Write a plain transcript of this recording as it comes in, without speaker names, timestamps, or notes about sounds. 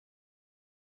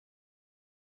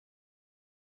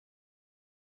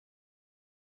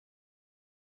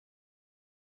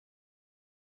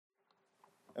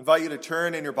invite you to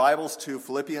turn in your Bibles to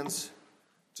Philippians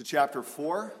to chapter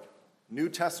 4, New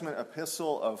Testament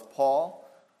epistle of Paul,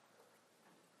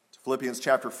 to Philippians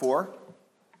chapter 4.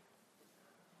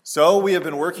 So we have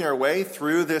been working our way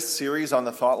through this series on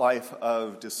the thought life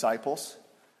of disciples,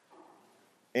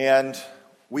 and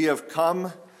we have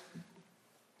come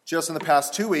just in the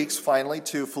past 2 weeks finally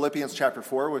to Philippians chapter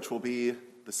 4, which will be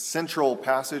the central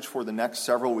passage for the next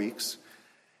several weeks.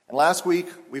 And last week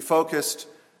we focused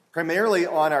primarily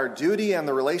on our duty and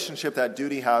the relationship that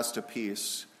duty has to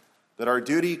peace. That our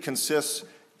duty consists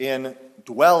in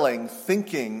dwelling,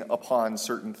 thinking upon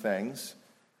certain things.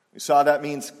 We saw that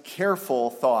means careful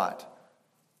thought,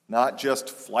 not just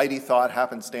flighty thought,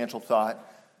 happenstantial thought,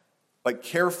 but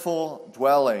careful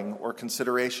dwelling or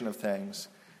consideration of things.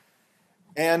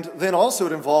 And then also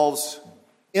it involves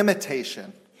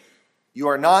imitation. You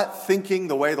are not thinking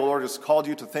the way the Lord has called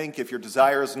you to think if your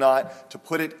desire is not to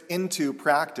put it into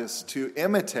practice, to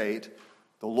imitate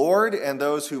the Lord and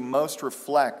those who most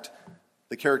reflect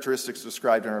the characteristics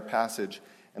described in our passage.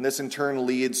 And this in turn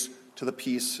leads to the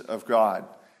peace of God.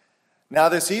 Now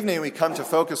this evening we come to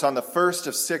focus on the first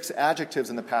of 6 adjectives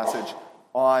in the passage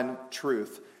on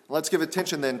truth. Let's give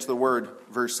attention then to the word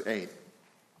verse 8.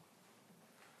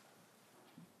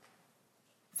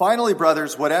 Finally,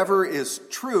 brothers, whatever is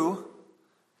true,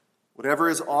 whatever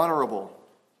is honorable,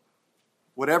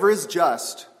 whatever is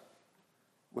just,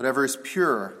 whatever is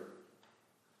pure,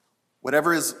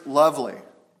 whatever is lovely,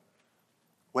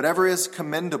 whatever is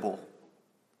commendable,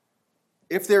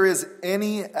 if there is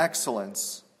any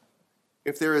excellence,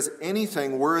 if there is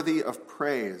anything worthy of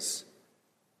praise,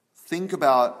 think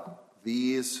about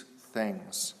these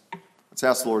things. Let's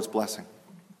ask the Lord's blessing.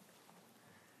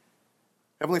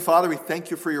 Heavenly Father, we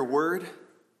thank you for your word.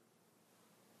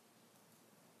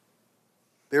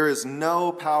 There is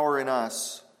no power in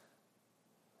us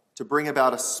to bring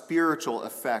about a spiritual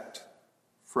effect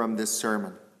from this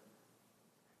sermon.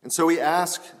 And so we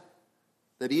ask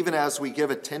that even as we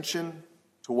give attention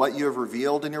to what you have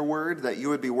revealed in your word, that you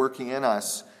would be working in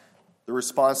us the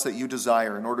response that you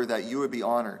desire in order that you would be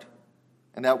honored,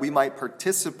 and that we might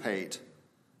participate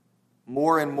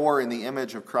more and more in the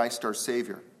image of Christ our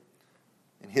Savior.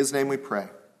 In his name we pray.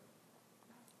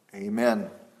 Amen.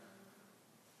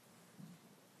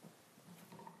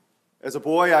 As a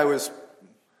boy, I was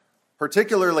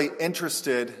particularly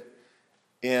interested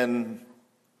in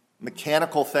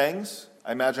mechanical things.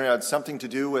 I imagine it had something to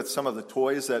do with some of the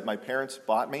toys that my parents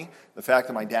bought me. The fact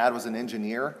that my dad was an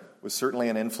engineer was certainly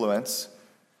an influence.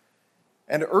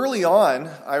 And early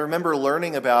on, I remember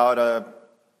learning about an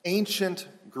ancient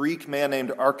Greek man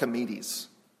named Archimedes.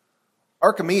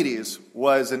 Archimedes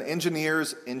was an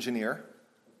engineer's engineer,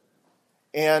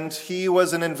 and he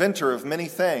was an inventor of many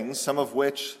things, some of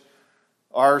which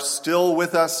are still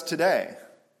with us today.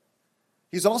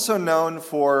 He's also known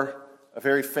for a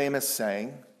very famous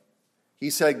saying. He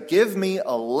said, "Give me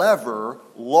a lever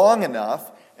long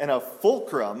enough and a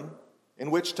fulcrum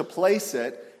in which to place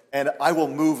it, and I will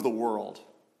move the world."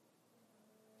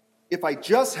 If I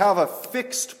just have a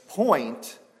fixed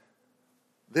point,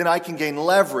 then I can gain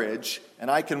leverage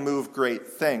and I can move great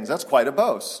things. That's quite a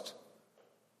boast.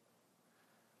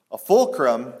 A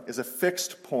fulcrum is a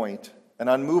fixed point, an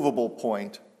unmovable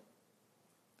point.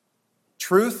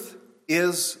 Truth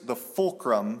is the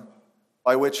fulcrum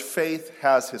by which faith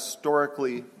has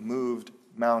historically moved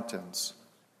mountains.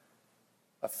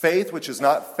 A faith which is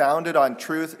not founded on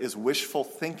truth is wishful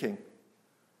thinking.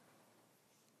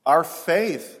 Our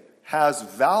faith has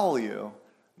value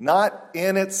not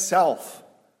in itself,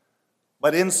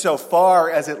 but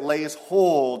insofar as it lays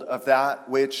hold of that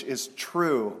which is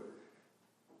true.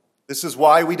 This is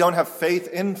why we don't have faith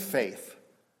in faith.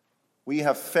 We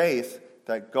have faith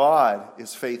that God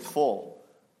is faithful,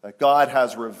 that God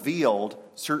has revealed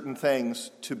certain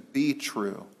things to be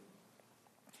true.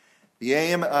 The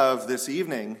aim of this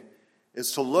evening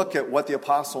is to look at what the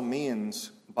apostle means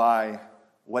by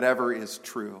whatever is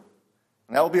true.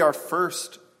 And that will be our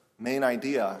first main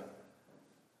idea.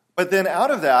 But then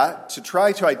out of that, to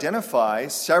try to identify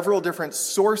several different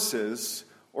sources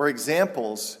or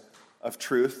examples of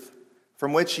truth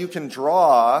from which you can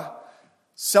draw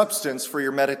substance for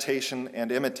your meditation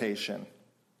and imitation.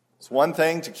 It's one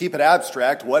thing to keep it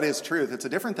abstract, what is truth? It's a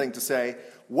different thing to say,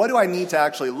 what do I need to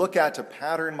actually look at to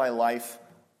pattern my life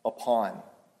upon?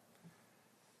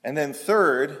 And then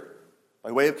third,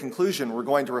 by way of conclusion, we're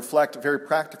going to reflect very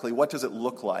practically, what does it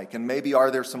look like? And maybe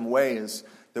are there some ways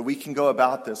that we can go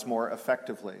about this more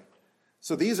effectively?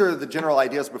 So these are the general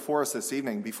ideas before us this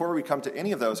evening. Before we come to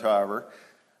any of those, however,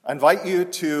 I invite you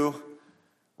to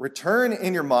return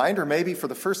in your mind, or maybe for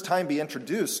the first time be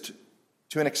introduced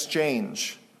to an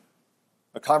exchange.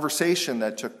 a conversation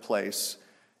that took place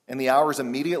in the hours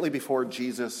immediately before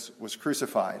Jesus was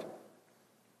crucified.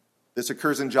 This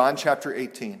occurs in John chapter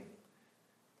 18.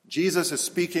 Jesus is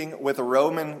speaking with a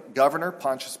Roman governor,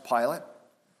 Pontius Pilate.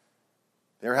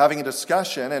 They're having a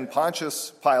discussion, and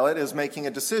Pontius Pilate is making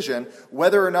a decision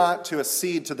whether or not to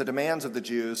accede to the demands of the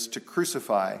Jews to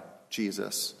crucify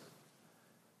Jesus.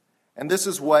 And this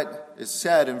is what is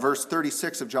said in verse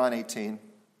 36 of John 18.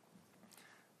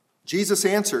 Jesus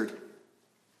answered,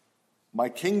 "My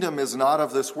kingdom is not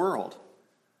of this world.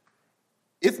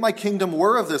 If my kingdom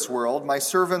were of this world, my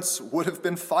servants would have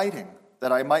been fighting,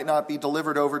 that I might not be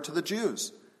delivered over to the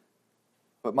Jews.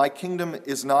 But my kingdom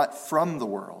is not from the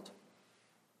world."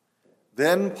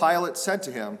 Then Pilate said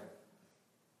to him,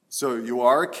 "So you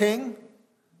are a king?"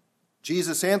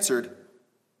 Jesus answered,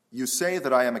 "You say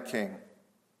that I am a king.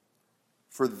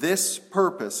 For this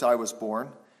purpose I was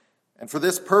born, and for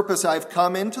this purpose I have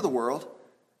come into the world,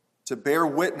 to bear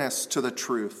witness to the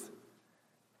truth.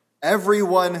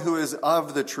 Everyone who is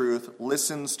of the truth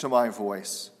listens to my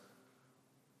voice."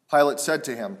 Pilate said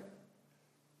to him,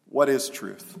 "What is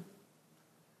truth?"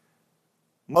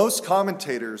 Most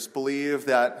commentators believe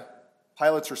that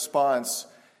Pilate's response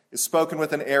is spoken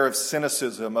with an air of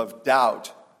cynicism, of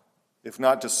doubt, if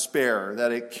not despair,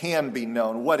 that it can be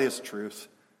known. What is truth?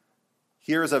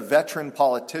 Here is a veteran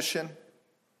politician.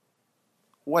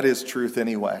 What is truth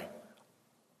anyway?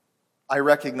 I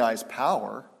recognize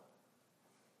power,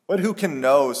 but who can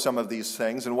know some of these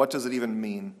things, and what does it even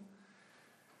mean?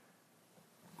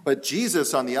 But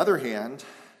Jesus, on the other hand,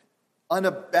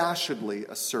 unabashedly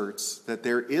asserts that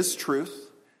there is truth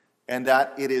and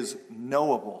that it is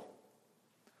knowable.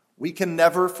 We can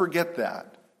never forget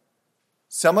that.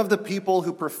 Some of the people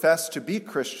who profess to be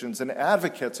Christians and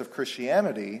advocates of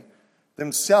Christianity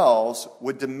themselves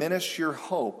would diminish your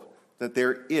hope that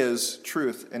there is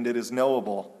truth and it is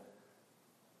knowable.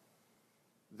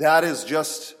 That is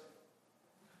just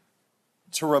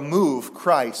to remove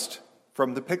Christ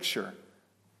from the picture,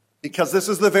 because this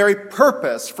is the very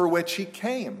purpose for which he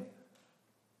came.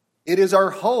 It is our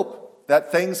hope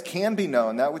that things can be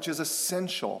known, that which is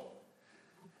essential.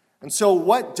 And so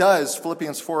what does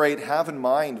Philippians 4:8 have in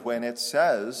mind when it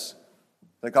says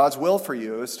that God's will for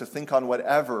you is to think on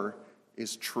whatever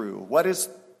is true? What is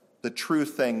the true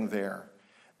thing there?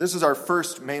 This is our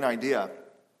first main idea.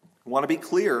 I want to be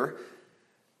clear,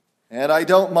 and I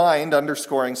don't mind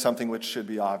underscoring something which should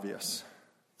be obvious.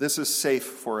 This is safe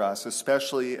for us,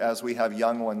 especially as we have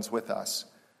young ones with us.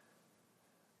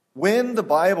 When the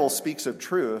Bible speaks of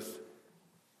truth,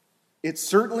 it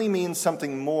certainly means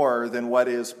something more than what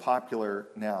is popular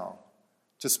now.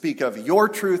 To speak of your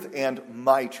truth and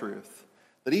my truth,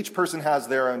 that each person has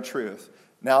their own truth.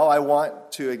 Now I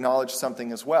want to acknowledge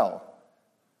something as well.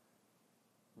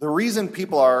 The reason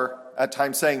people are at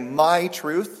times saying my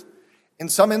truth, in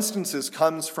some instances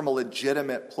comes from a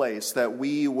legitimate place that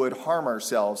we would harm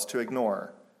ourselves to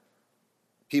ignore.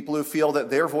 People who feel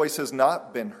that their voice has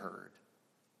not been heard,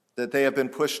 that they have been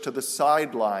pushed to the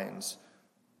sidelines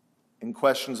in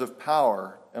questions of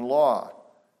power and law.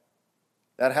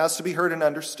 That has to be heard and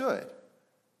understood.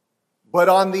 But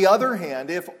on the other hand,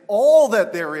 if all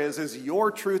that there is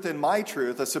your truth and my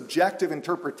truth, a subjective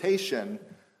interpretation,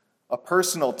 a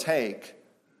personal take,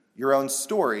 your own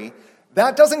story,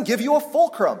 that doesn't give you a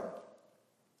fulcrum.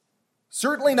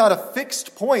 Certainly not a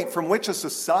fixed point from which a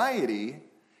society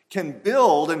can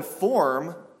build and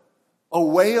form a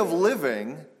way of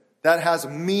living that has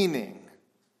meaning.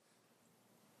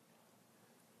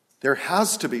 There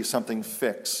has to be something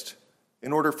fixed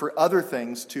in order for other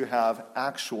things to have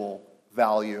actual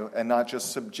value and not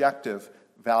just subjective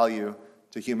value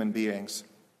to human beings.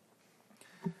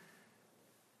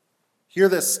 Hear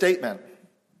this statement.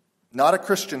 Not a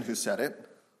Christian who said it.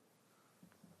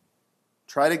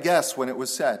 Try to guess when it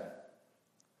was said.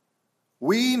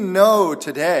 We know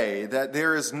today that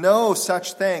there is no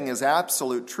such thing as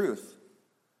absolute truth,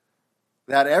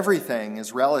 that everything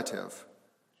is relative,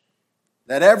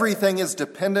 that everything is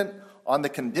dependent on the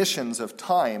conditions of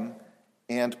time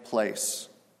and place.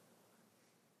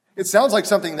 It sounds like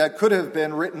something that could have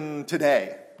been written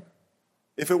today.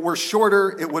 If it were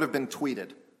shorter, it would have been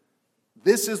tweeted.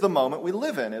 This is the moment we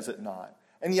live in, is it not?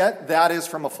 And yet, that is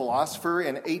from a philosopher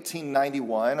in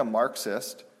 1891, a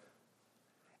Marxist.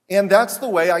 And that's the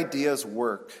way ideas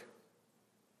work.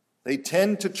 They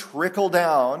tend to trickle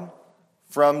down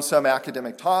from some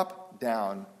academic top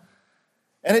down.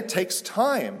 And it takes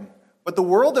time. But the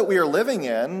world that we are living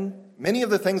in, many of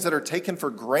the things that are taken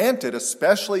for granted,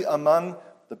 especially among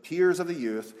the peers of the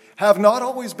youth, have not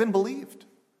always been believed.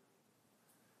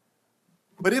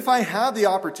 But if I had the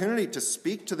opportunity to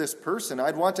speak to this person,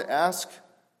 I'd want to ask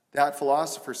that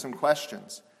philosopher some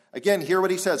questions. Again, hear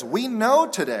what he says. We know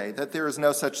today that there is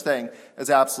no such thing as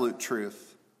absolute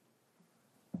truth.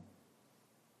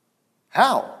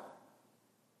 How?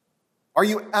 Are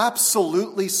you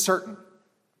absolutely certain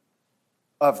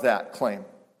of that claim,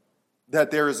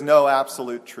 that there is no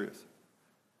absolute truth?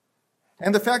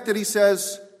 And the fact that he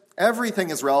says everything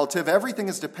is relative, everything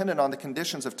is dependent on the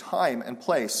conditions of time and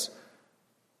place.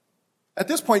 At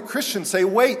this point, Christians say,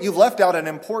 wait, you've left out an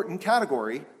important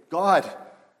category, God.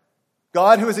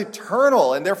 God who is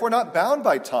eternal and therefore not bound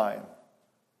by time.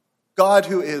 God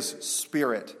who is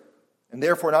spirit and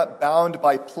therefore not bound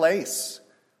by place.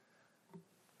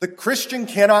 The Christian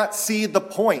cannot see the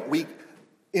point. We,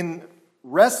 in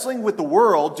wrestling with the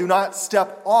world, do not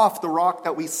step off the rock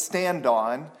that we stand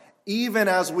on, even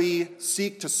as we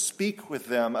seek to speak with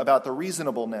them about the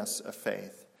reasonableness of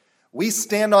faith. We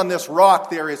stand on this rock.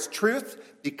 There is truth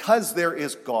because there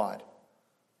is God.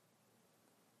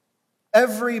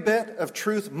 Every bit of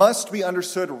truth must be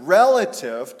understood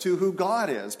relative to who God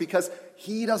is, because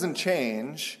he doesn't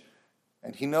change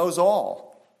and he knows all.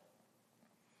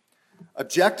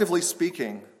 Objectively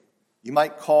speaking, you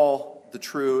might call the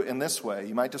true in this way.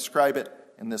 You might describe it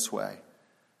in this way.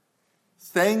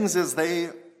 Things as they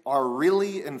are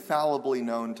really infallibly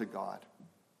known to God.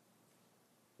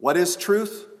 What is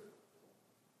truth?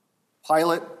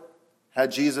 Pilate,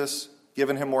 had Jesus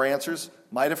given him more answers,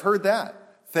 might have heard that.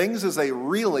 Things as they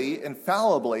really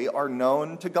infallibly are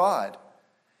known to God.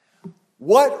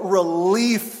 What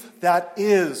relief that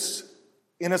is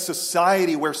in a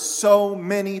society where so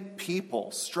many people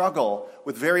struggle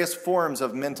with various forms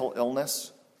of mental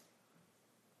illness.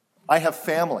 I have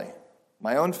family,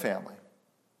 my own family,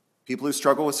 people who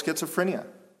struggle with schizophrenia.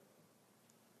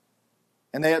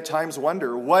 And they at times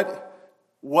wonder,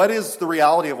 what is the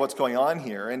reality of what's going on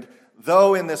here? And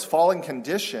though in this fallen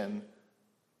condition,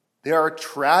 there are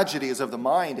tragedies of the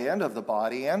mind and of the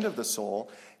body and of the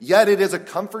soul, yet it is a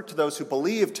comfort to those who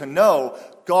believe to know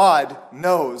God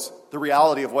knows the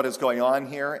reality of what is going on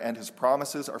here, and his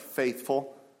promises are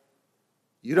faithful.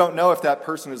 You don't know if that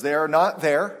person is there or not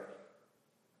there,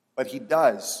 but he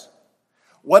does.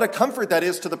 What a comfort that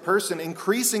is to the person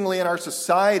increasingly in our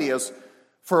society, as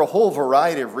for a whole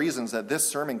variety of reasons that this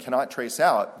sermon cannot trace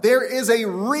out. There is a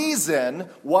reason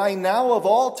why now of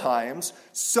all times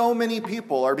so many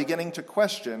people are beginning to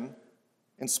question,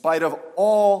 in spite of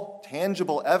all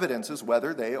tangible evidences,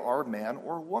 whether they are man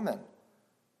or woman.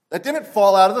 That didn't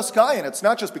fall out of the sky, and it's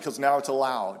not just because now it's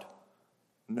allowed.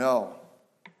 No.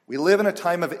 We live in a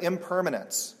time of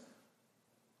impermanence,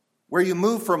 where you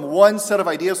move from one set of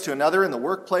ideas to another in the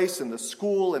workplace, in the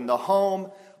school, in the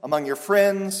home, among your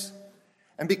friends.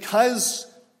 And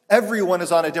because everyone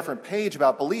is on a different page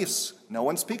about beliefs, no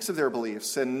one speaks of their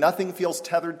beliefs, and nothing feels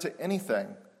tethered to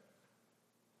anything.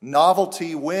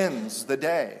 Novelty wins the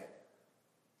day.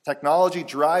 Technology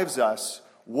drives us,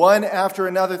 one after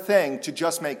another thing, to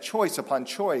just make choice upon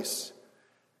choice.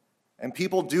 And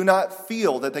people do not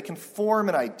feel that they can form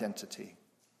an identity.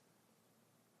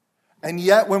 And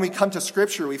yet, when we come to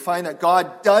Scripture, we find that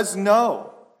God does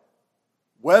know.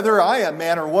 Whether I am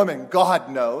man or woman, God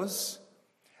knows.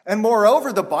 And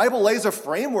moreover, the Bible lays a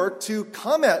framework to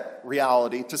come at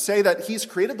reality, to say that he's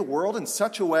created the world in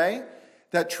such a way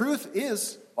that truth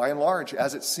is, by and large,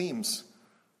 as it seems.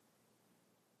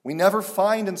 We never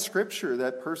find in Scripture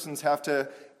that persons have to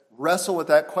wrestle with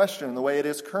that question in the way it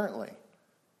is currently.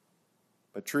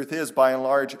 But truth is, by and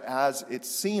large, as it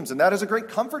seems. And that is a great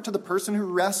comfort to the person who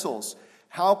wrestles.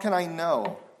 How can I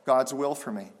know God's will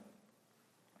for me?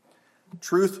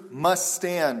 Truth must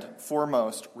stand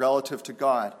foremost relative to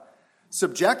God.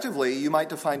 Subjectively, you might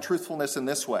define truthfulness in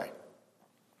this way.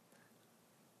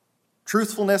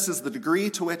 Truthfulness is the degree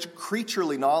to which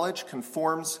creaturely knowledge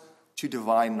conforms to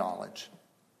divine knowledge.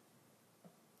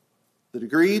 The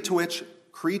degree to which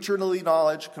creaturely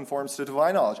knowledge conforms to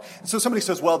divine knowledge. And so somebody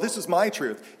says, well, this is my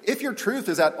truth. If your truth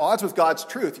is at odds with God's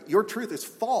truth, your truth is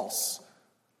false.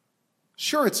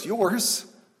 Sure, it's yours.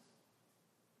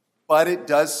 But it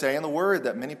does say in the Word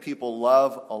that many people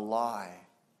love a lie.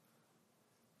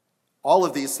 All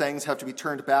of these things have to be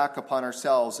turned back upon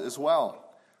ourselves as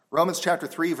well. Romans chapter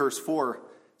 3, verse 4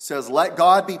 says, let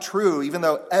God be true, even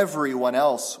though everyone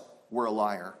else were a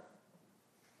liar.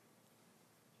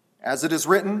 As it is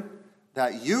written,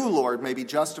 that you, Lord, may be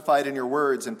justified in your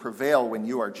words and prevail when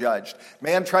you are judged.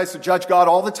 Man tries to judge God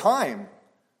all the time.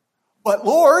 But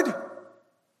Lord,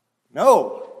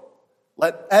 no.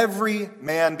 Let every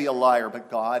man be a liar, but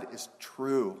God is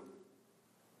true.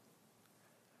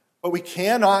 But we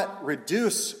cannot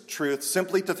reduce truth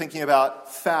simply to thinking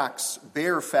about facts,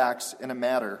 bare facts in a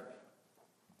matter.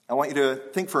 I want you to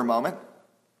think for a moment.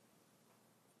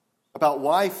 about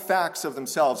why facts of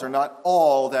themselves are not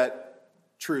all that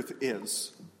truth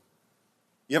is.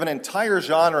 You have an entire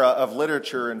genre of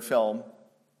literature and film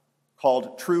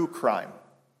called true crime.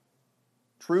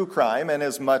 True crime, and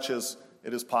as much as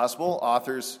it is possible,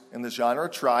 authors in this genre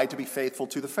try to be faithful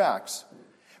to the facts.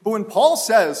 But when Paul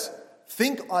says,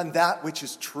 think on that which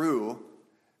is true,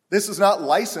 this is not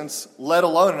license, let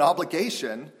alone an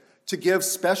obligation, to give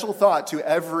special thought to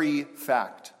every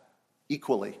fact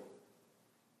equally.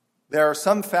 There are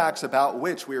some facts about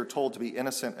which we are told to be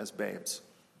innocent as babes.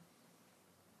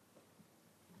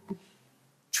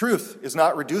 Truth is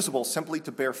not reducible simply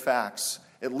to bare facts,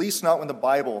 at least not when the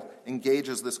Bible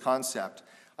engages this concept.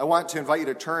 I want to invite you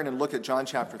to turn and look at John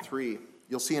chapter 3.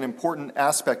 You'll see an important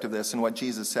aspect of this in what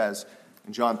Jesus says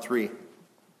in John 3.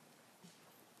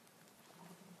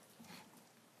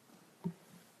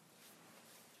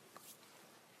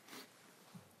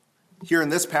 Here in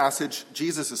this passage,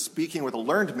 Jesus is speaking with a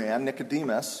learned man,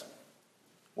 Nicodemus,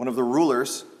 one of the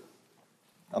rulers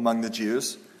among the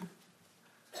Jews.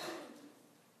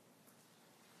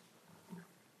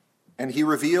 And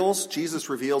Jesus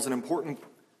reveals an important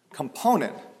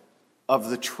component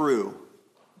of the true.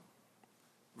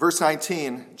 Verse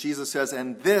 19, Jesus says,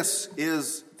 and this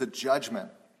is the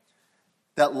judgment,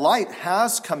 that light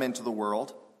has come into the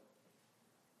world,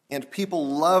 and people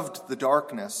loved the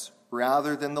darkness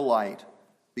rather than the light,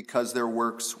 because their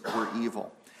works were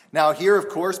evil. Now here, of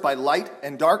course, by light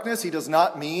and darkness, he does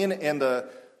not mean in the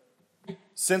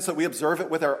sense that we observe it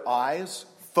with our eyes,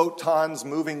 photons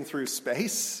moving through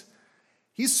space.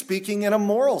 He's speaking in a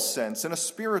moral sense, in a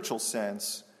spiritual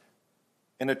sense,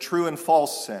 in a true and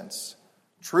false sense.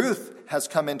 Truth has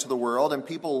come into the world, and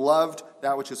people loved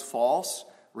that which is false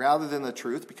rather than the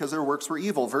truth, because their works were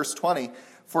evil. Verse 20,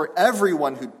 for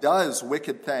everyone who does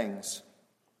wicked things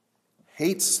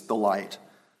hates the light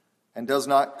and does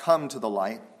not come to the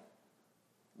light,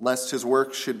 lest his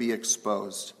work should be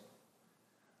exposed.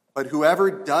 But whoever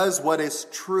does what is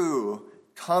true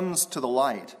comes to the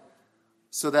light,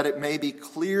 so that it may be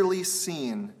clearly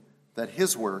seen that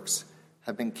his works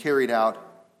have been carried out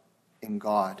in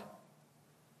God.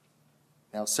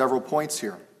 Now, several points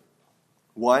here.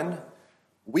 One,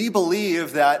 we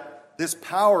believe that this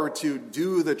power to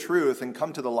do the truth and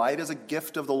come to the light is a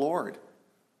gift of the Lord.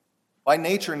 By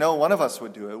nature, no one of us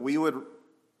would do it. We would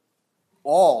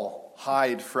all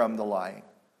hide from the light.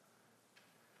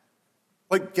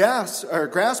 But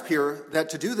grasp here that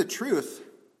to do the truth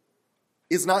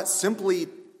is not simply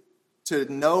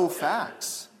to know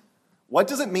facts. What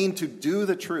does it mean to do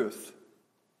the truth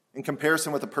in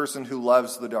comparison with a person who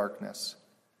loves the darkness?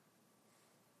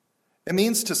 It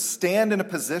means to stand in a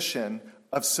position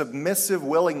of submissive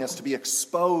willingness to be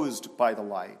exposed by the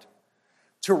light,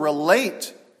 to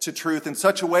relate to truth in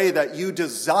such a way that you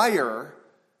desire,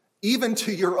 even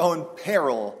to your own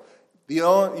peril,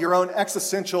 your own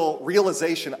existential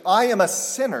realization, I am a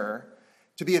sinner,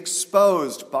 to be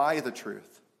exposed by the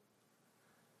truth.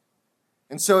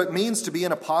 And so it means to be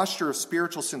in a posture of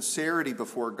spiritual sincerity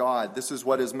before God. This is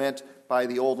what is meant by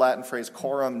the old Latin phrase,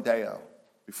 coram Deo,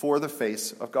 before the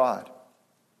face of God.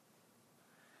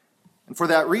 And for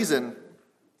that reason,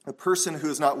 a person who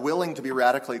is not willing to be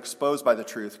radically exposed by the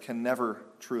truth can never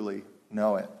truly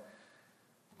know it.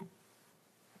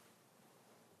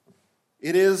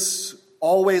 It is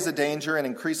always a danger, and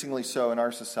increasingly so in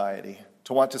our society,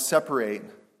 to want to separate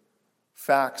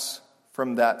facts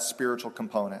from that spiritual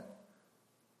component.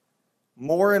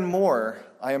 More and more,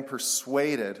 I am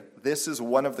persuaded this is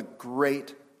one of the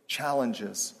great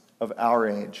challenges of our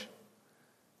age.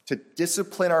 To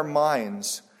discipline our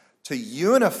minds, to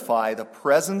unify the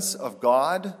presence of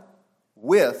God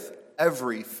with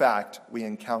every fact we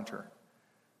encounter.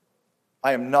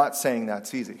 I am not saying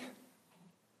that's easy.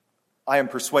 I am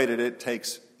persuaded it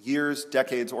takes years,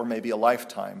 decades, or maybe a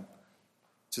lifetime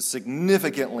to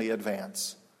significantly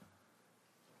advance.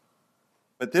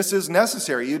 But this is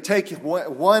necessary. You take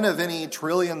one of any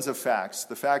trillions of facts,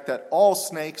 the fact that all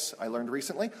snakes, I learned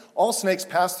recently, all snakes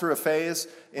pass through a phase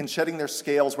in shedding their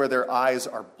scales where their eyes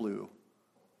are blue.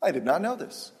 I did not know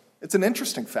this. It's an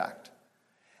interesting fact.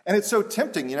 And it's so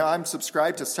tempting. I'm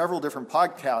subscribed to several different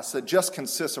podcasts that just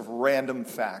consist of random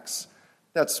facts.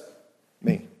 That's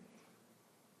me.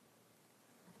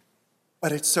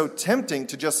 But it's so tempting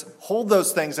to just hold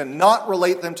those things and not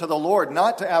relate them to the Lord,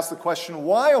 not to ask the question,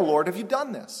 why, O Lord, have you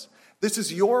done this? This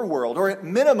is your world, or at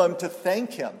minimum to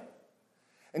thank him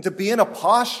and to be in a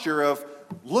posture of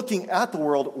looking at the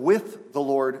world with the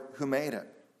Lord who made it.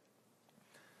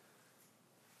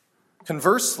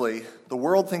 Conversely, the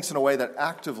world thinks in a way that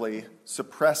actively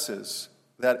suppresses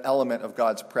that element of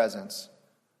God's presence.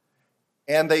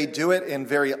 And they do it in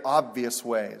very obvious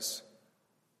ways.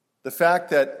 The fact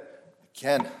that,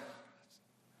 again,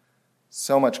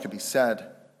 so much could be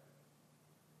said.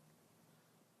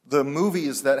 The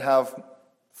movies that have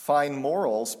fine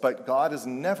morals, but God is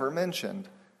never mentioned.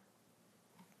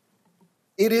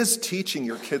 It is teaching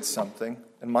your kids something,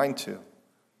 and mine too,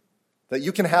 that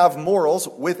you can have morals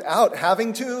without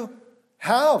having to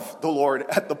have the Lord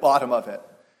at the bottom of it.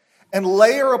 And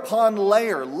layer upon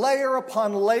layer,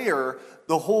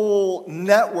 the whole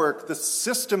network, the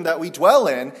system that we dwell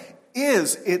in,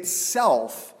 is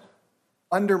itself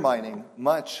undermining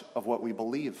much of what we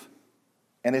believe.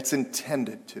 And it's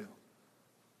intended to.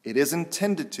 It is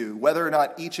intended to, whether or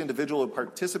not each individual who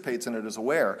participates in it is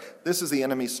aware. This is the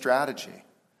enemy's strategy.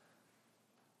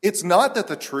 It's not that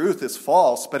the truth is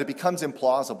false, but it becomes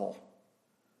implausible.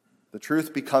 The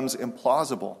truth becomes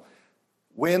implausible.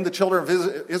 When the children of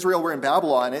Israel were in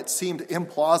Babylon, it seemed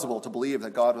implausible to believe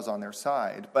that God was on their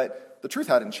side, but the truth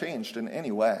hadn't changed in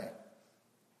any way.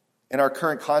 In our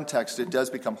current context, it does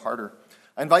become harder.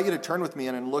 I invite you to turn with me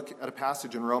in and look at a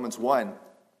passage in Romans 1.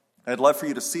 I'd love for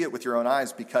you to see it with your own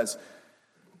eyes because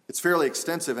it's fairly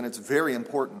extensive and it's very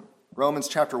important. Romans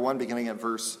chapter 1, beginning at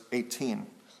verse 18.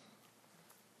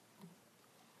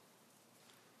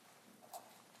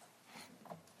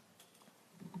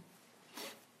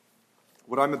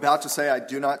 What I'm about to say, I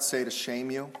do not say to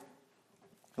shame you,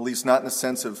 at least not in the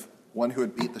sense of one who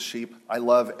would beat the sheep. I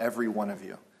love every one of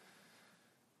you.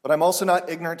 But I'm also not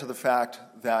ignorant to the fact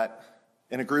that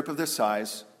in a group of this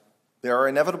size, there are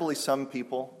inevitably some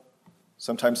people,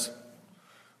 sometimes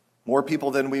more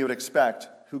people than we would expect,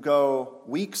 who go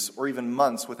weeks or even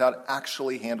months without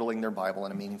actually handling their Bible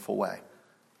in a meaningful way.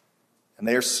 And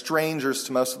they are strangers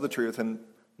to most of the truth, and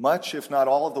much, if not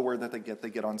all of the word that they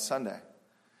get on Sunday.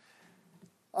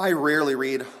 I rarely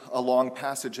read a long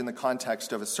passage in the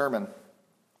context of a sermon.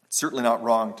 It's certainly not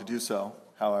wrong to do so,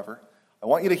 however. I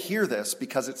want you to hear this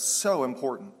because it's so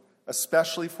important,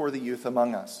 especially for the youth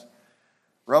among us.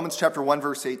 Romans chapter 1,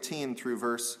 verse 18 through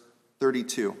verse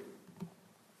 32.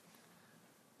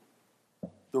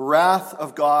 The wrath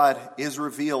of God is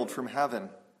revealed from heaven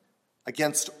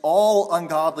against all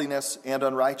ungodliness and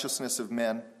unrighteousness of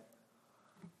men,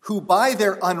 who by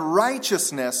their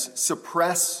unrighteousness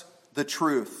suppress the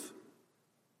truth.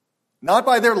 Not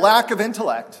by their lack of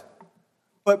intellect,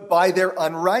 but by their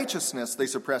unrighteousness they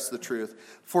suppress the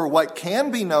truth. For what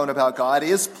can be known about God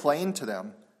is plain to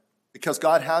them, because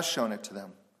God has shown it to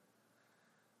them.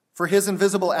 For his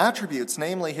invisible attributes,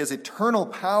 namely his eternal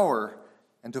power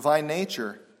and divine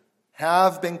nature,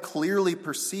 have been clearly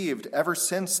perceived ever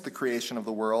since the creation of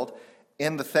the world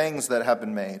in the things that have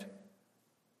been made.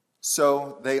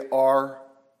 So they are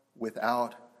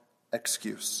without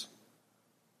excuse.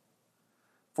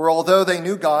 For although they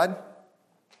knew God,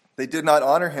 they did not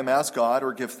honor him as God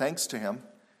or give thanks to him,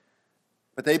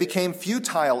 but they became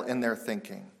futile in their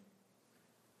thinking,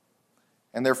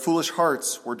 and their foolish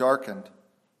hearts were darkened.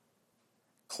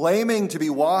 Claiming to be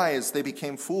wise, they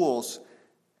became fools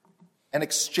and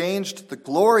exchanged the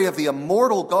glory of the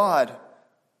immortal God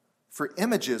for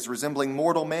images resembling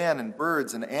mortal man and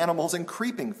birds and animals and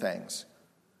creeping things.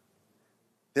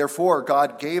 Therefore,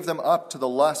 God gave them up to the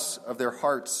lusts of their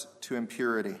hearts to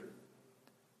impurity,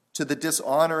 to the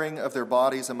dishonoring of their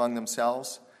bodies among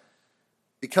themselves,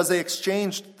 because they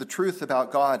exchanged the truth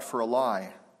about God for a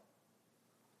lie,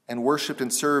 and worshipped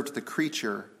and served the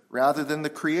creature rather than the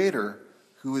Creator,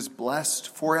 who is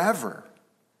blessed forever.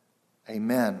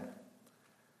 Amen.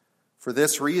 For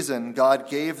this reason, God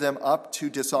gave them up to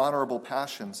dishonorable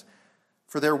passions,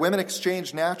 for their women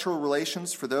exchanged natural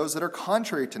relations for those that are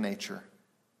contrary to nature.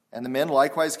 And the men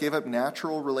likewise gave up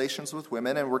natural relations with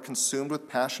women and were consumed with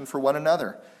passion for one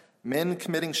another, men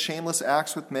committing shameless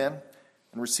acts with men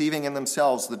and receiving in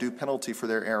themselves the due penalty for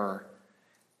their error.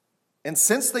 And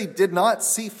since they did not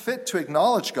see fit to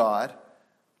acknowledge God,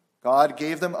 God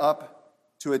gave them up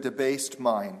to a debased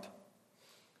mind,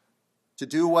 to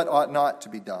do what ought not to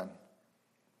be done.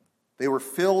 They were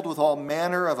filled with all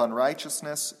manner of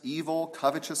unrighteousness, evil,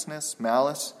 covetousness,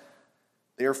 malice.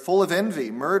 They are full of envy,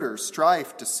 murder,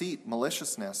 strife, deceit,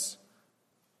 maliciousness.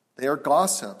 They are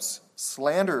gossips,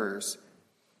 slanderers,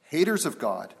 haters of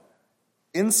God,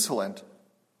 insolent,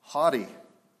 haughty,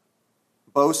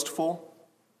 boastful,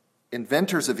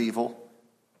 inventors of evil,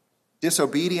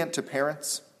 disobedient to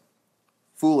parents,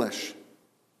 foolish,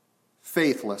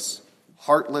 faithless,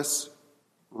 heartless,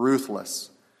 ruthless.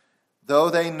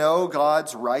 Though they know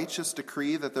God's righteous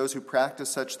decree that those who practice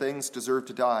such things deserve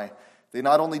to die, they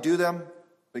not only do them,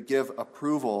 but give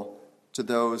approval to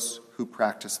those who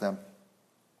practice them.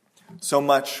 So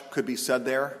much could be said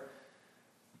there.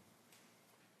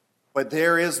 But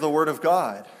there is the Word of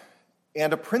God,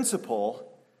 and a principle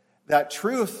that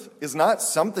truth is not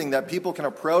something that people can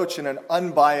approach in an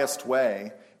unbiased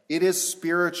way. It is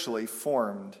spiritually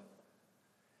formed.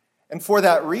 And for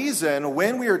that reason,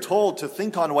 when we are told to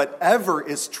think on whatever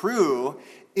is true,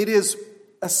 it is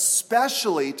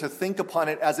especially to think upon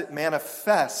it as it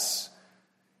manifests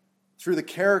through the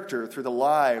character, through the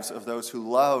lives of those who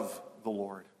love the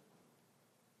Lord.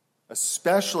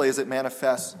 Especially as it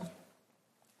manifests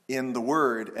in the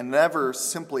Word, and never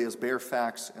simply as bare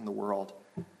facts in the world.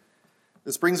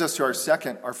 This brings us to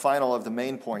our final of the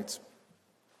main points.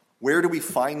 Where do we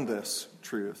find this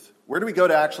truth? Where do we go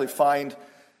to actually find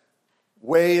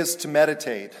ways to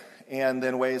meditate and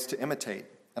then ways to imitate?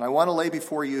 And I want to lay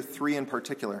before you three in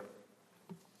particular.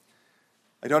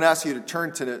 I don't ask you to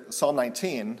turn to Psalm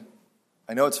 19.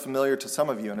 I know it's familiar to some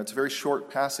of you, and it's a very short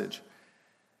passage.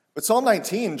 But Psalm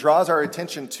 19 draws our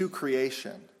attention to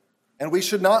creation, and we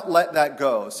should not let that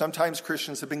go. Sometimes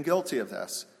Christians have been guilty of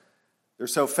this. They're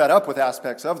so fed up with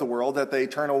aspects of the world that they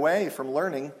turn away from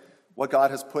learning what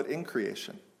God has put in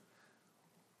creation.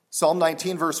 Psalm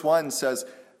 19 verse 1 says,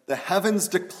 "The heavens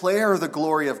declare the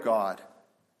glory of God,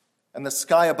 and the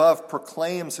sky above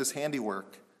proclaims his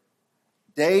handiwork.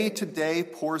 Day to day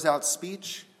pours out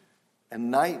speech, and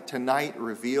night to night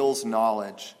reveals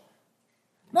knowledge."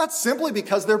 Not simply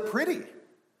because they're pretty,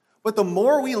 but the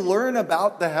more we learn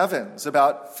about the heavens,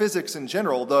 about physics in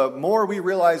general, the more we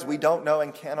realize we don't know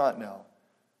and cannot know.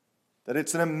 That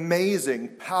it's an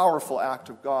amazing, powerful act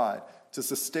of God to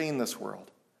sustain this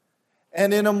world.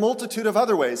 And in a multitude of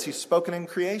other ways, he's spoken in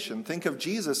creation. Think of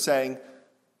Jesus saying,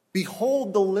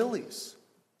 "Behold the lilies.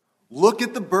 Look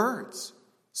at the birds."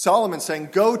 Solomon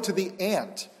saying, "Go to the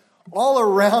ant." All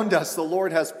around us, the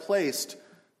Lord has placed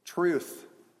truth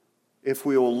if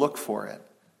we will look for it.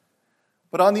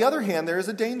 But on the other hand, there is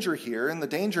a danger here, and the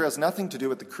danger has nothing to do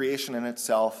with the creation in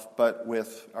itself, but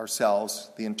with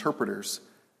ourselves, the interpreters,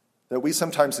 that we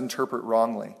sometimes interpret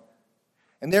wrongly.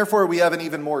 And therefore, we have an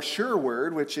even more sure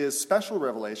word, which is special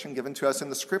revelation given to us in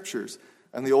the Scriptures,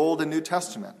 in the Old and New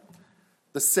Testament.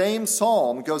 The same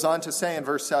psalm goes on to say in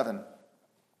verse 7,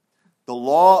 "The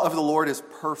law of the Lord is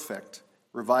perfect,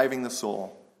 reviving the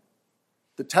soul.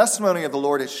 The testimony of the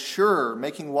Lord is sure,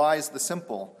 making wise the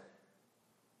simple.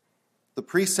 The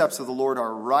precepts of the Lord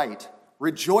are right,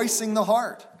 rejoicing the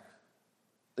heart.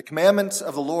 The commandments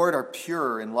of the Lord are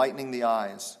pure, enlightening the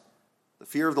eyes. The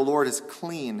fear of the Lord is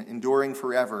clean, enduring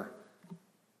forever.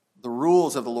 The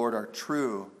rules of the Lord are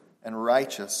true and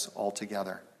righteous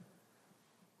altogether."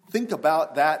 Think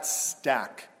about that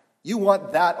stack. You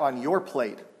want that on your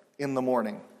plate in the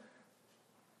morning.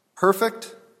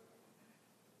 Perfect,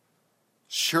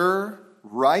 sure,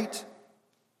 right,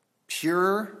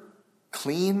 pure,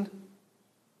 clean,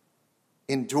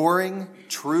 enduring,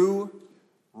 true,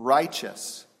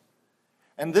 righteous.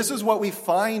 And this is what we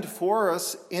find for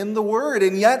us in the Word.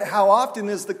 And yet, how often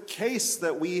is the case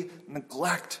that we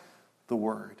neglect the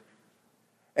Word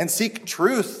and seek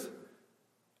truth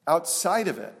outside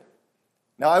of it?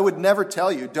 Now, I would never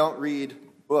tell you, don't read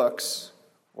books,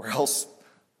 or else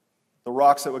the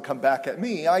rocks that would come back at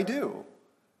me, I do.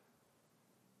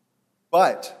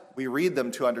 But we read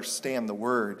them to understand the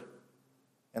Word.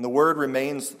 And the Word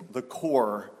remains the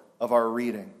core of our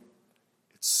reading.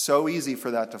 It's so easy for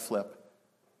that to flip.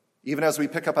 Even as we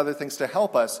pick up other things to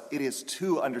help us, it is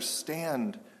to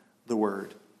understand the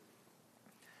Word.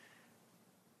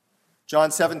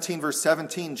 John 17, verse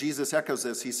 17, Jesus echoes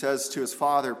this. He says to his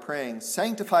Father, praying,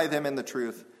 "Sanctify them in the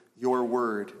truth. Your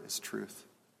word is truth."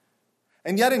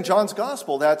 And yet in John's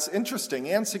gospel, that's interesting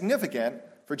and significant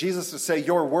for Jesus to say,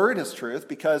 "Your word is truth,"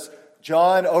 because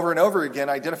John over and over again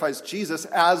identifies Jesus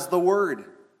as the Word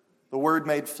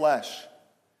made flesh.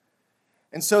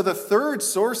 And so the third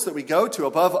source that we go to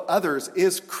above others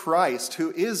is Christ,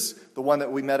 who is the one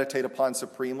that we meditate upon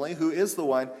supremely, who is the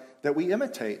one that we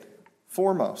imitate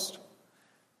foremost.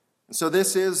 And so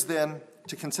this is then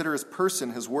to consider his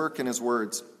person, his work, and his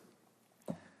words.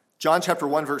 John chapter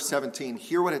 1, verse 17,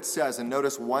 hear what it says, and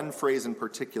notice one phrase in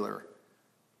particular,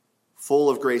 full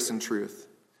of grace and truth.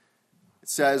 It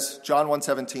says, John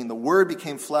 1:17, "The Word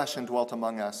became flesh and dwelt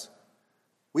among us.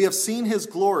 We have seen his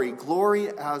glory, glory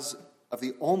as of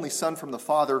the only Son from the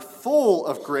Father, full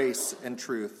of grace and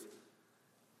truth."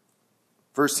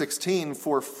 Verse 16,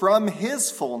 "For from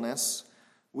his fullness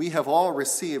we have all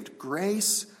received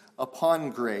grace upon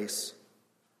grace."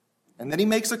 And then he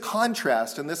makes a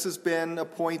contrast, and this has been a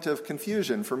point of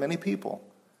confusion for many people.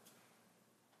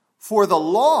 "For the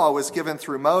law was given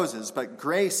through Moses, but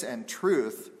grace and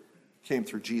truth came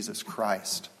through Jesus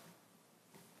Christ."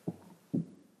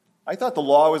 I thought the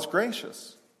law was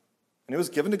gracious. And it was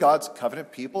given to God's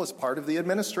covenant people as part of the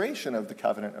administration of the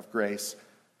covenant of grace.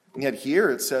 And yet here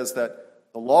it says that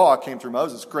the law came through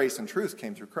Moses, grace and truth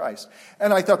came through Christ.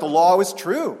 And I thought the law was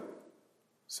true.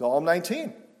 Psalm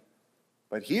 19.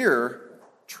 But here,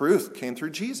 truth came through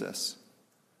Jesus.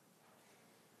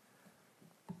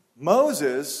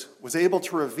 Moses was able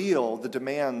to reveal the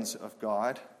demands of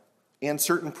God and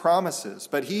certain promises,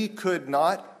 but he could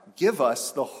not give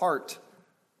us the heart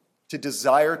to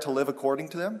desire to live according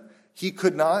to them. He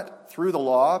could not, through the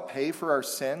law, pay for our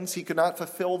sins. He could not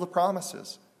fulfill the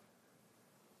promises.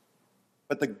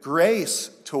 But the grace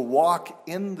to walk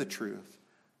in the truth,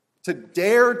 to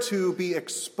dare to be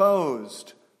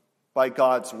exposed by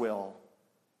God's will,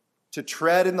 to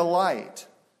tread in the light,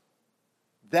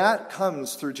 that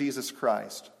comes through Jesus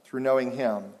Christ, through knowing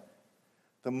him.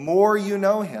 The more you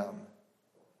know him,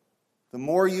 the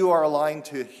more you are aligned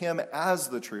to him as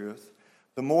the truth,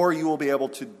 the more you will be able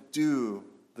to do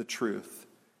the truth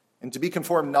and to be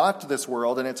conformed not to this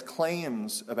world and its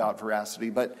claims about veracity,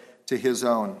 but to his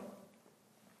own.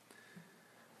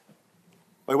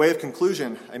 By way of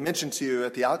conclusion, I mentioned to you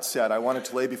at the outset, I wanted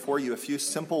to lay before you a few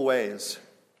simple ways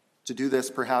to do this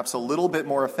perhaps a little bit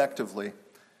more effectively.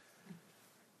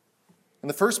 In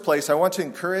the first place, I want to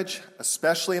encourage,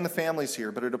 especially in the families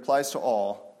here, but it applies to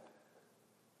all,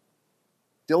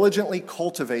 diligently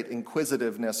cultivate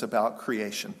inquisitiveness about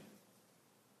creation.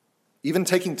 Even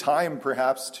taking time,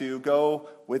 perhaps, to go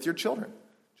with your children.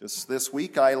 Just this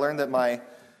week, I learned that my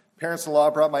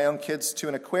parents-in-law brought my own kids to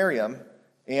an aquarium,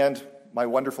 and my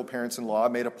wonderful parents-in-law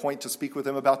made a point to speak with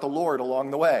them about the Lord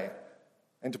along the way,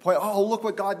 and to point, oh, look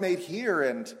what God made here,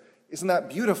 and isn't that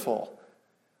beautiful?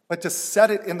 But to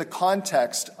set it in the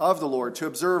context of the Lord, to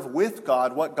observe with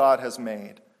God what God has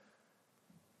made.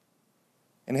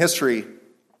 In history,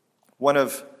 one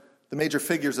of the major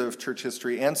figures of church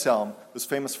history, Anselm, was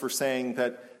famous for saying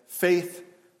that faith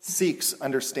seeks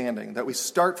understanding, that we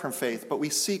start from faith, but we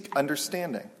seek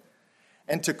understanding.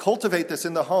 And to cultivate this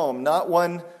in the home, not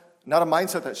a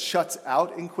mindset that shuts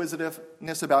out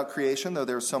inquisitiveness about creation, though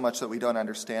there's so much that we don't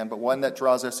understand, but one that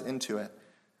draws us into it.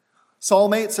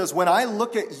 Psalm 8 says, when I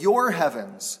look at your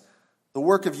heavens, the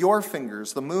work of your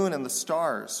fingers, the moon and the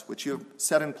stars, which you have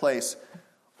set in place,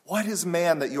 what is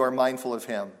man that you are mindful of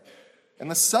him? And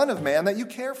the Son of Man that you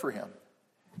care for him.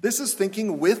 This is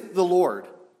thinking with the Lord.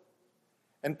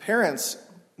 And parents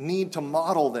need to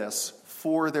model this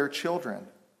for their children.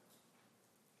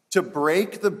 To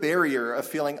break the barrier of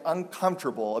feeling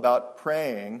uncomfortable about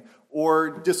praying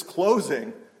or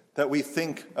disclosing that we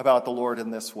think about the Lord in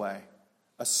this way.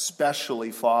 Especially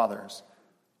fathers.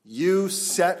 You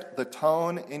set the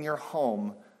tone in your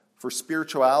home for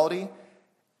spirituality.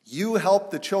 You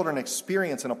help the children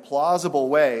experience in a plausible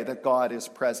way that God is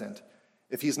present.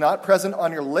 If he's not present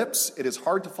on your lips, it is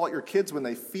hard to fault your kids when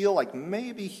they feel like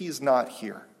maybe he's not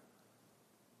here.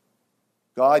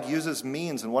 God uses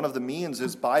means, and one of the means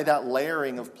is by that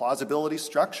layering of plausibility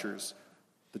structures.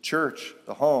 The church,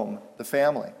 the home, the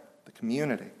family, the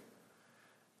community.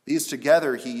 These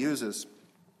together he uses.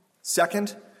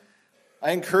 Second,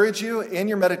 I encourage you in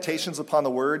your meditations upon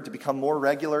the word to become more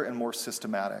regular and more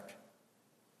systematic.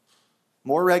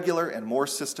 More regular and more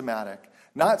systematic.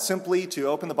 Not simply to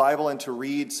open the Bible and to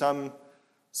read some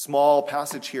small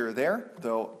passage here or there,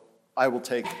 though I will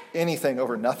take anything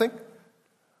over nothing.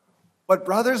 But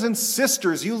brothers and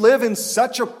sisters, you live in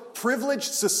such a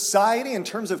privileged society in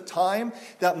terms of time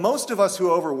that most of us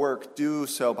who overwork do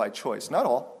so by choice. Not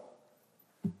all.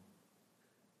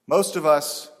 Most of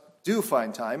us do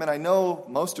find time, and I know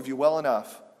most of you well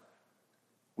enough.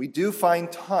 We do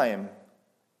find time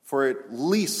for at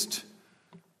least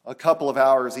a couple of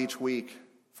hours each week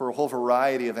for a whole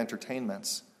variety of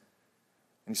entertainments.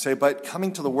 And you say, but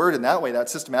coming to the Word in that way, that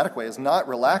systematic way, is not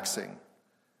relaxing.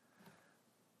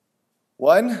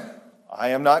 One, I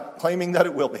am not claiming that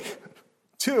it will be.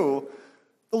 Two,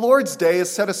 the Lord's Day is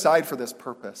set aside for this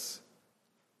purpose.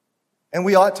 And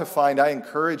we ought to find, I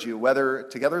encourage you, whether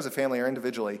together as a family or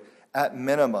individually, at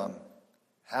minimum,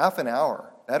 half an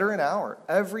hour, better an hour,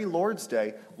 every Lord's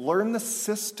Day, learn the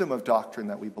system of doctrine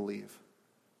that we believe.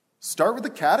 Start with the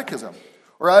catechism.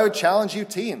 Or I would challenge you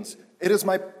teens.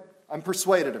 I'm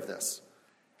persuaded of this.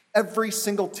 Every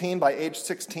single teen by age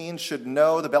 16 should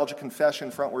know the Belgic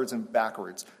Confession frontwards and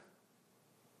backwards.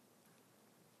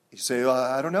 You say,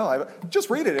 I don't know. Just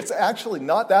read it. It's actually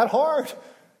not that hard.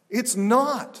 It's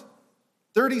not.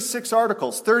 36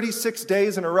 articles, 36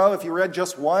 days in a row. If you read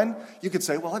just one, you could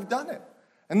say, well, I've done it.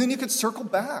 And then you could circle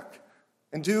back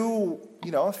and do,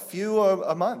 a few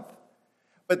a month.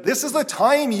 But this is the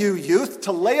time, you youth,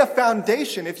 to lay a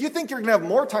foundation. If you think you're going to have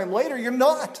more time later, you're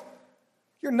not.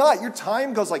 You're not. Your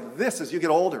time goes like this as you get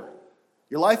older.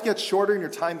 Your life gets shorter and your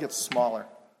time gets smaller.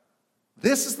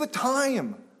 This is the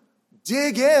time.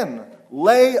 Dig in.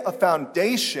 Lay a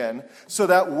foundation so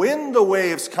that when the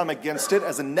waves come against it,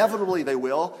 as inevitably they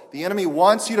will, the enemy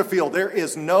wants you to feel there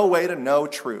is no way to know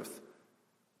truth.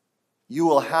 You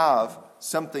will have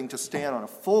something to stand on, a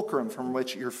fulcrum from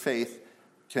which your faith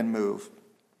can move.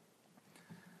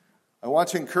 I want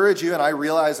to encourage you, and I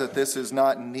realize that this is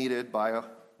not needed by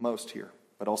most here,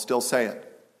 but I'll still say it.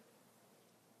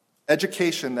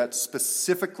 Education that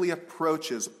specifically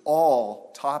approaches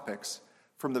all topics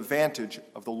from the vantage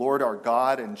of the Lord our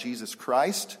God and Jesus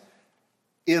Christ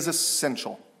is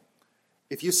essential.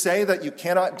 If you say that you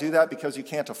cannot do that because you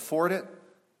can't afford it,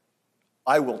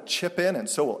 I will chip in, and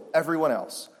so will everyone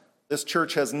else. This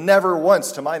church has never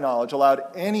once, to my knowledge, allowed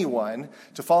anyone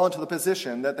to fall into the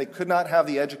position that they could not have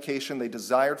the education they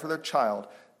desired for their child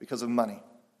because of money.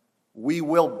 We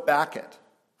will back it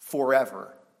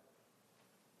forever.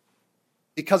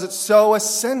 Because it's so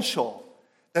essential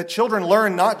that children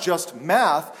learn not just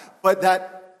math, but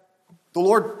that the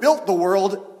Lord built the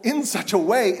world in such a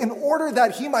way in order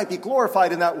that he might be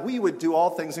glorified and that we would do all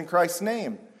things in Christ's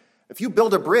name. If you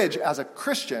build a bridge as a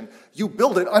Christian, you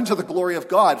build it unto the glory of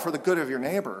God for the good of your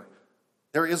neighbor.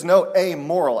 There is no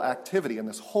amoral activity in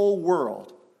this whole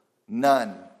world.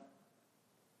 None.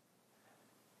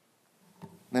 And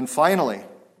then finally,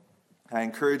 I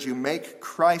encourage you, make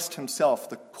Christ himself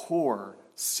the core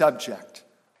subject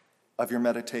of your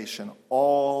meditation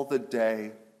all the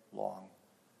day long.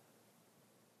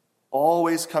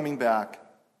 Always coming back.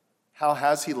 How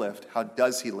has he lived? How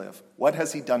does he live? What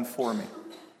has he done for me?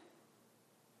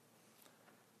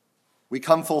 We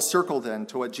come full circle then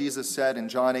to what Jesus said in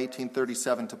John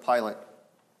 18:37 to Pilate.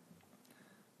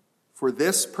 For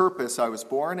this purpose I was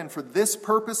born, and for this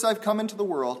purpose I've come into the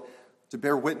world, to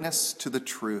bear witness to the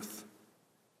truth.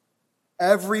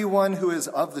 Everyone who is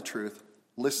of the truth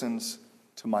listens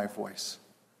to my voice.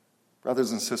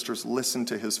 Brothers and sisters, listen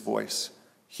to his voice.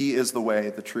 He is the way,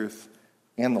 the truth,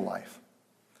 and the life.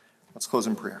 Let's close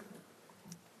in prayer.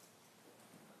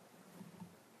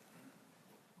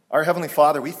 Our Heavenly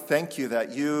Father, we thank you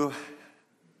that you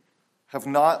have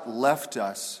not left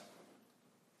us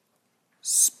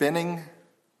spinning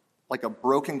like a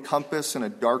broken compass in a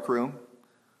dark room.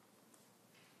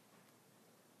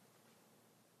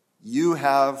 You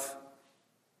have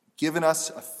given us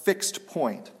a fixed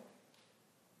point,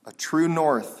 a true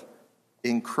north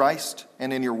in Christ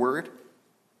and in your word.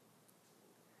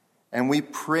 And we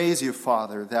praise you,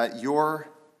 Father, that your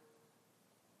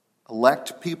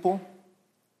elect people,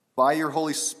 by your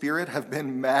Holy Spirit, have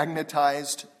been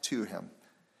magnetized to him.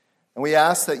 And we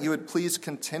ask that you would please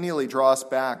continually draw us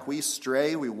back. We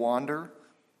stray, we wander.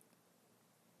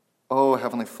 Oh,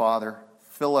 Heavenly Father,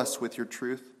 fill us with your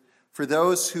truth. For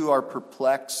those who are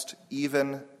perplexed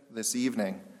even this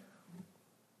evening,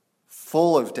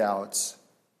 full of doubts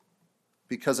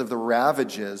because of the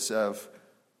ravages of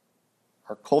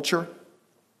our culture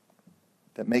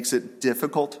that makes it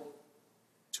difficult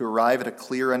to arrive at a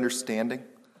clear understanding,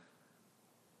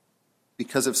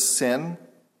 because of sin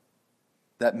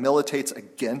that militates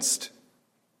against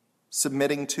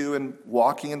submitting to and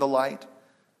walking in the light,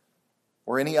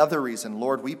 or any other reason,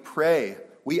 Lord, we pray,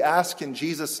 we ask in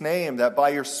Jesus' name that by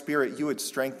your Spirit you would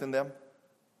strengthen them,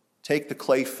 take the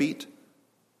clay feet,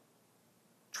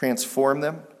 transform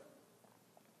them.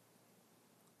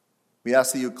 We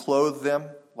ask that you clothe them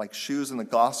like shoes in the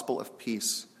gospel of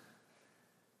peace.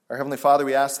 Our Heavenly Father,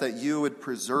 we ask that you would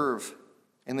preserve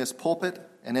in this pulpit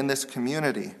and in this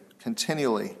community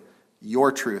continually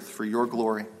your truth for your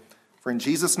glory. For in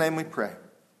Jesus' name we pray.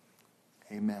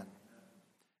 Amen.